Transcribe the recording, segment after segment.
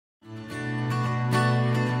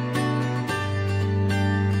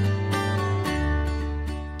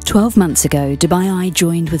12 months ago, Dubai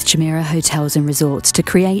joined with Jumeirah Hotels and Resorts to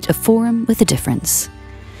create a forum with a difference.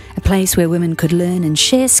 A place where women could learn and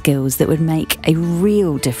share skills that would make a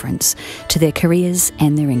real difference to their careers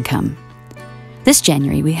and their income. This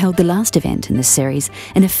January, we held the last event in this series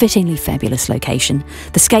in a fittingly fabulous location,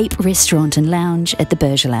 the Scape Restaurant and Lounge at the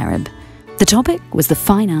Burj Al Arab. The topic was the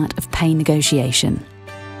fine art of pay negotiation.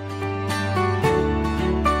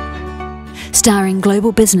 Starring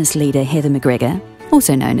global business leader Heather McGregor,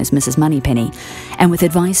 also known as Mrs. Moneypenny, and with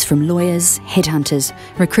advice from lawyers, headhunters,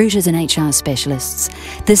 recruiters and HR specialists,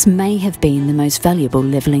 this may have been the most valuable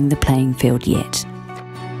levelling the playing field yet.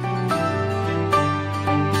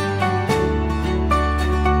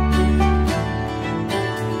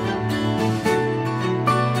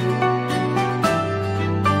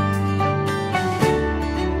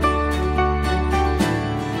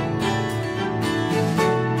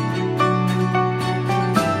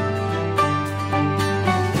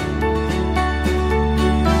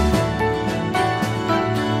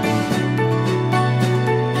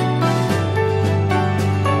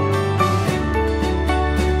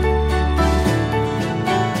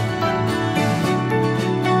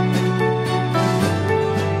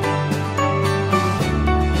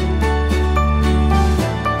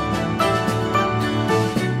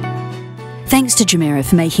 Thanks to Jumeirah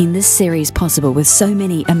for making this series possible with so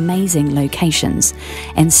many amazing locations,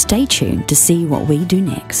 and stay tuned to see what we do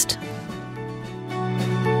next.